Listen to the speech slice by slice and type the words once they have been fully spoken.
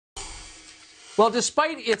Well,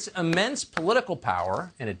 despite its immense political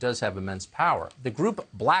power, and it does have immense power, the group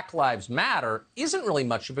Black Lives Matter isn't really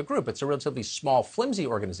much of a group. It's a relatively small, flimsy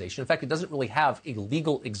organization. In fact, it doesn't really have a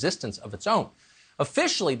legal existence of its own.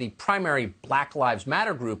 Officially, the primary Black Lives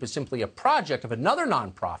Matter group is simply a project of another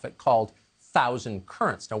nonprofit called Thousand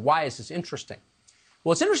Currents. Now, why is this interesting?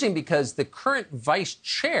 Well, it's interesting because the current vice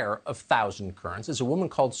chair of Thousand Currents is a woman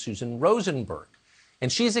called Susan Rosenberg.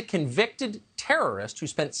 And she's a convicted terrorist who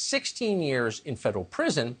spent 16 years in federal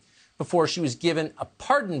prison before she was given a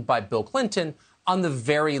pardon by Bill Clinton on the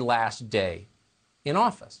very last day in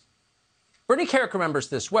office. Bernie Kerik remembers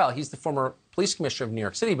this well. He's the former police commissioner of New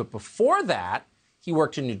York City. But before that, he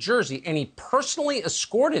worked in New Jersey, and he personally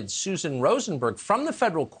escorted Susan Rosenberg from the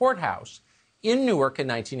federal courthouse in Newark in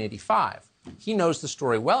 1985. He knows the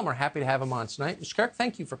story well, and we're happy to have him on tonight. Mr. Kerik,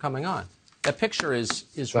 thank you for coming on. That picture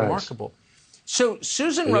is remarkable. So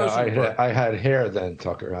Susan Rosenberg... I had hair then,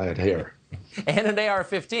 Tucker. I had hair. And an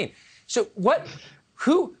AR-15. So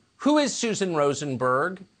who is Susan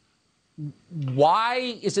Rosenberg?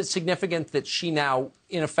 Why is it significant that she now,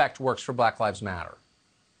 in effect, works for Black Lives Matter?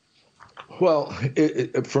 Well,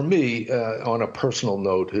 for me, on a personal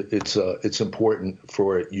note, it's important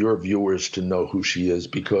for your viewers to know who she is,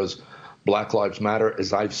 because Black Lives Matter,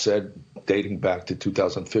 as I've said, dating back to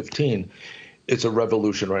 2015, it's a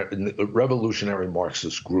revolutionary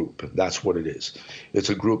Marxist group. That's what it is. It's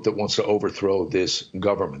a group that wants to overthrow this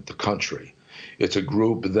government, the country. It's a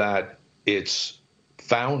group that its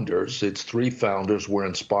founders, its three founders, were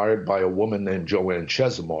inspired by a woman named Joanne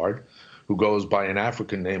Chesimard, who goes by an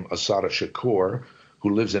African name, Assata Shakur,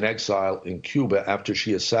 who lives in exile in Cuba after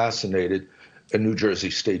she assassinated a New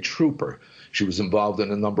Jersey state trooper. She was involved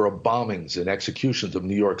in a number of bombings and executions of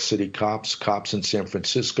New York City cops, cops in San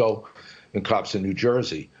Francisco, and cops in New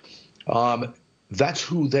Jersey. That's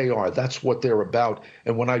who they are. That's what they're about.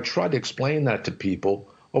 And when I tried to explain that to people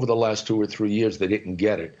over the last 2 or 3 years, they didn't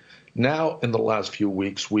get it. Now, in the last few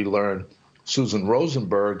weeks, we learned Susan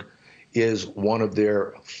Rosenberg is one of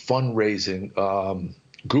their fundraising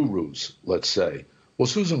gurus, let's say. Well,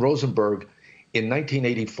 Susan Rosenberg, in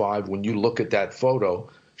 1985, when you look at that photo,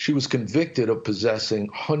 she was convicted of possessing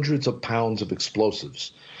hundreds of pounds of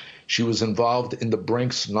explosives. She was involved in the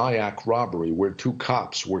Brinks Nyack robbery, where 2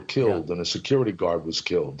 cops were killed and a security guard was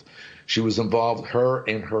killed. She was involved, her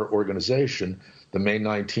and her organization, the May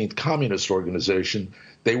 19th Communist Organization,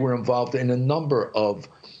 they were involved in a number of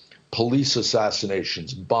police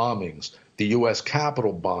assassinations, bombings, the U.S.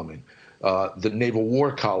 Capitol bombing, the Naval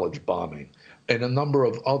War College bombing, and a number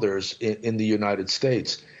of others in the United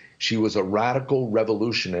States. She was a radical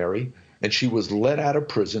revolutionary, and she was let out of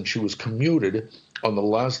prison. She was commuted on the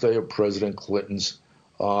last day of President Clinton's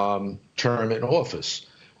term in office.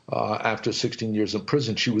 After 16 years in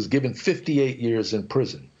prison, she was given 58 years in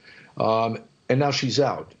prison. And now she's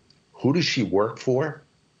out. Who does she work for?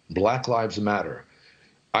 Black Lives Matter.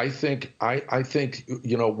 I think,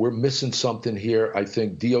 you know, we're missing something here. I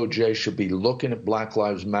think DOJ should be looking at Black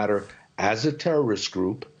Lives Matter as a terrorist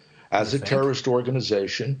group, as a terrorist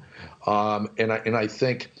organization. And I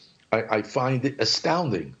think I find it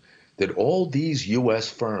astounding that all these U.S.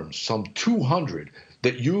 firms, some 200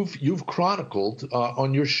 that you've chronicled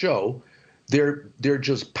on your show, they're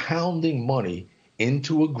just pounding money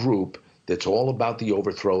into a group that's all about the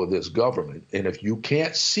overthrow of this government. And if you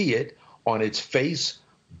can't see it on its face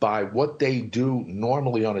by what they do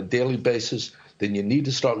normally on a daily basis, then you need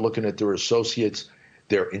to start looking at their associates,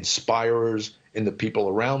 their inspirers, and the people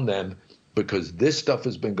around them, because this stuff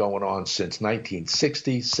has been going on since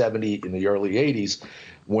 1960, 70, in the early 80s,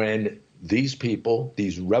 when these people,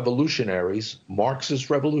 these revolutionaries, Marxist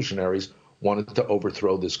revolutionaries, wanted to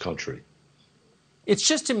overthrow this country. It's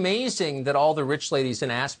just amazing that all the rich ladies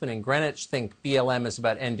in Aspen and Greenwich think BLM is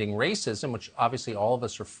about ending racism, which obviously all of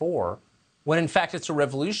us are for, when in fact it's a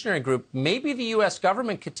revolutionary group. Maybe the U.S.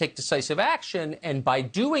 government could take decisive action, and by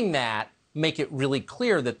doing that, make it really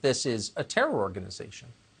clear that this is a terror organization.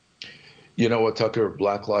 You know what, Tucker?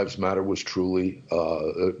 Black Lives Matter was truly,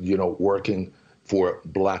 working for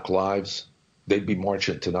Black lives. They'd be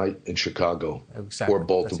marching tonight in Chicago, or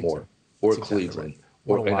Baltimore, or Cleveland,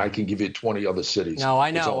 and I can give you 20 other cities. No, I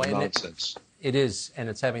know. It's all nonsense. It is, and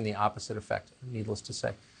it's having the opposite effect, needless to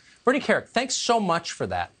say. Bernie Kerik, thanks so much for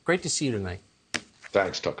that. Great to see you tonight.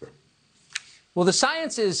 Thanks, Tucker. Well, the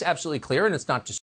science is absolutely clear, and it's not just